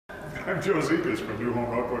I'm Joe Zekas from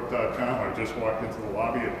NewHomeNotebook.com. I just walked into the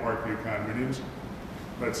lobby at ParkView Condominiums.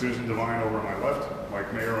 Met Susan Devine over on my left,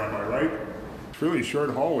 Mike Mayer on my right. It's really a short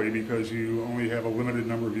hallway because you only have a limited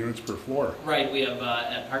number of units per floor. Right, we have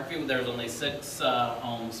at ParkView there's only 6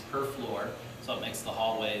 homes per floor, so it makes the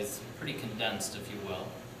hallways pretty condensed, if you will.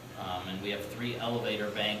 And we have 3 elevator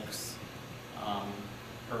banks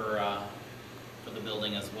for the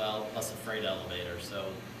building as well, plus a freight elevator, so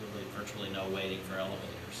really virtually no waiting for elevators.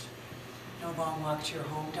 No long walk to your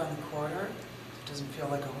home down the corridor? It doesn't feel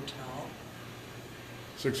like a hotel?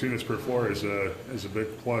 6 units per floor is a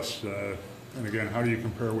big plus. And again, how do you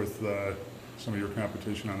compare with some of your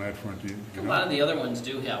competition on that front? Do you A lot of the other ones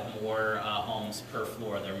do have more homes per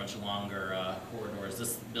floor. They're much longer corridors.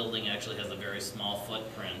 This building actually has a very small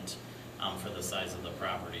footprint for the size of the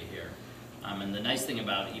property here. And the nice thing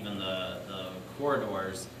about even the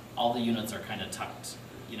corridors, all the units are kind of tucked,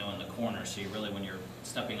 in the corner. So you really, when you're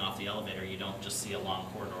stepping off the elevator, you don't just see a long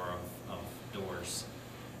corridor of doors.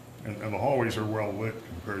 And the hallways are well lit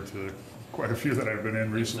compared to quite a few that I've been in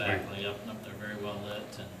recently. Exactly, yep, they're very well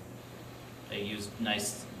lit, and they use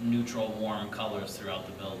nice neutral warm colors throughout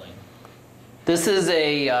the building. This is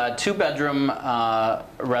a 2-bedroom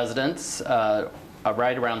residence,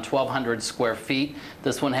 right around 1,200 square feet.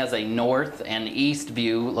 This one has a north and east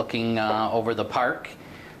view looking over the park.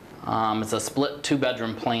 It's a split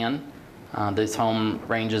 2-bedroom plan. This home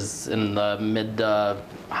ranges in the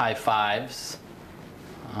mid-high 5s.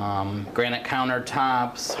 Granite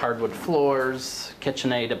countertops, hardwood floors,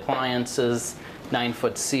 KitchenAid appliances,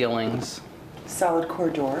 9-foot ceilings. Solid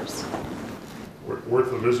core doors?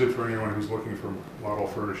 Worth a visit for anyone who's looking for model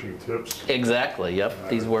furnishing tips. Exactly, yep.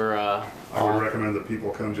 These were I would recommend that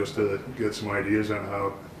people come just to get some ideas on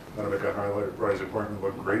how to make a high-rise apartment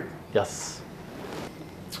look great. Yes.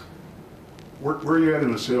 Where are you at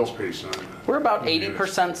in the sales pace on? We're about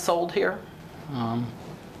 80% sold here.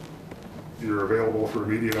 You're available for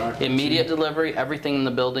immediate occupancy? Immediate delivery. Everything in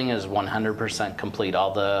the building is 100% complete.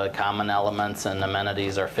 All the common elements and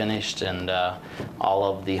amenities are finished, and all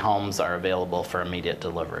of the homes are available for immediate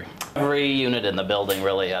delivery. Every unit in the building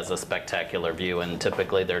really has a spectacular view, and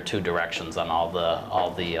typically there are 2 directions on all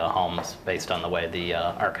the homes based on the way the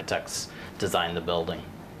architects designed the building.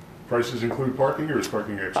 Prices include parking, or is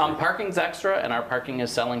parking extra? Parking's extra, and our parking is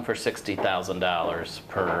selling for $60,000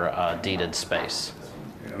 per deeded space.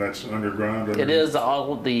 And that's underground? It is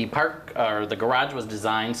all the park, or the garage was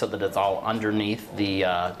designed so that it's all underneath the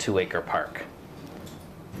 2-acre park.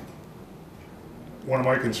 One of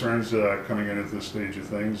my concerns coming in at this stage of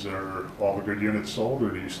things, are all the good units sold,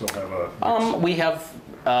 or do you still have a mix? We have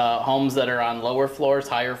homes that are on lower floors,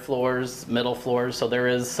 higher floors, middle floors, so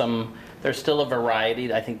there's still a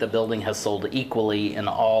variety. I think the building has sold equally in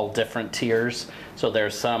all different tiers, so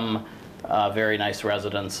there's some very nice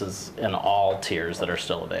residences in all tiers that are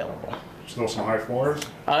still available. Still some high floors?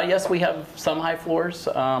 Yes, we have some high floors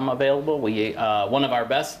available. One of our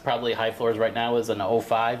best, probably high floors right now, is an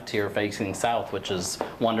 05 tier facing south, which is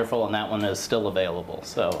wonderful, and that one is still available.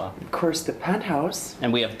 So, Of course, the penthouse.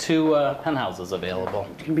 and we have 2 penthouses available.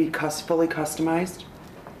 It can be fully customized.